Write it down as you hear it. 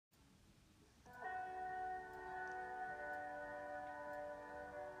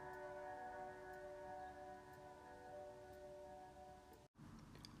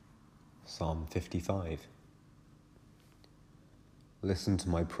Psalm 55. Listen to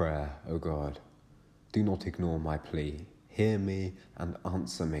my prayer, O God. Do not ignore my plea. Hear me and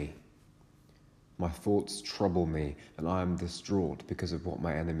answer me. My thoughts trouble me, and I am distraught because of what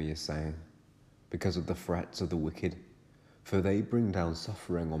my enemy is saying, because of the threats of the wicked. For they bring down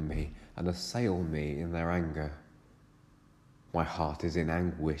suffering on me and assail me in their anger. My heart is in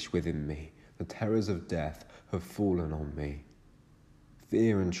anguish within me. The terrors of death have fallen on me.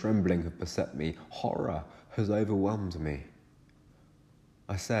 Fear and trembling have beset me. Horror has overwhelmed me.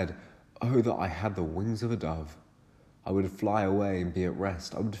 I said, "Oh, that I had the wings of a dove. I would fly away and be at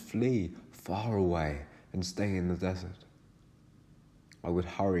rest. I would flee far away and stay in the desert. I would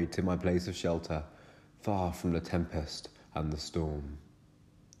hurry to my place of shelter, far from the tempest and the storm."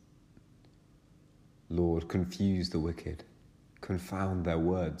 Lord, confuse the wicked. Confound their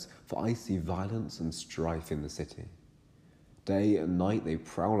words, for I see violence and strife in the city. Day and night they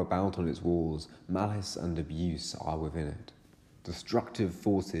prowl about on its walls. Malice and abuse are within it. Destructive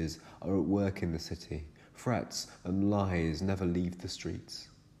forces are at work in the city. Threats and lies never leave the streets.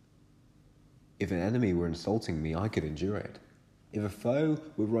 If an enemy were insulting me, I could endure it. If a foe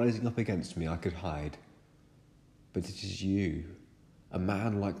were rising up against me, I could hide. But it is you, a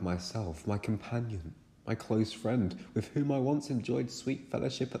man like myself, my companion, my close friend, with whom I once enjoyed sweet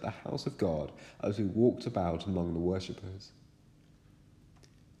fellowship at the house of God as we walked about among the worshippers.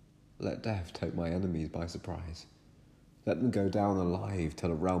 Let death take my enemies by surprise. Let them go down alive to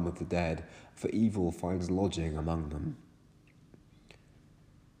the realm of the dead, for evil finds lodging among them.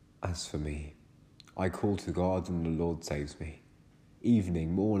 As for me, I call to God and the Lord saves me.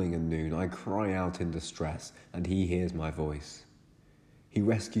 Evening, morning and noon I cry out in distress, and he hears my voice. He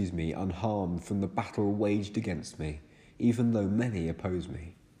rescues me unharmed from the battle waged against me, even though many oppose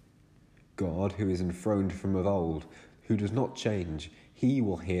me. God, who is enthroned from of old, who does not change, he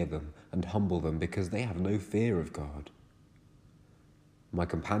will hear them and humble them because they have no fear of God. My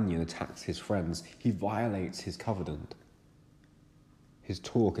companion attacks his friends. He violates his covenant. His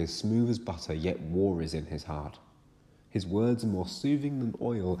talk is smooth as butter, yet war is in his heart. His words are more soothing than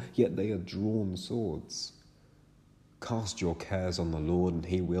oil, yet they are drawn swords. Cast your cares on the Lord, and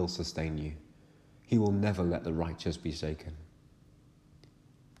he will sustain you. He will never let the righteous be shaken.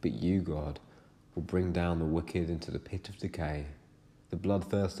 But you, God, will bring down the wicked into the pit of decay. The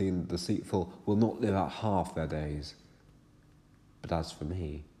bloodthirsty and the deceitful will not live out half their days. But as for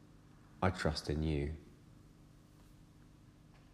me, I trust in you.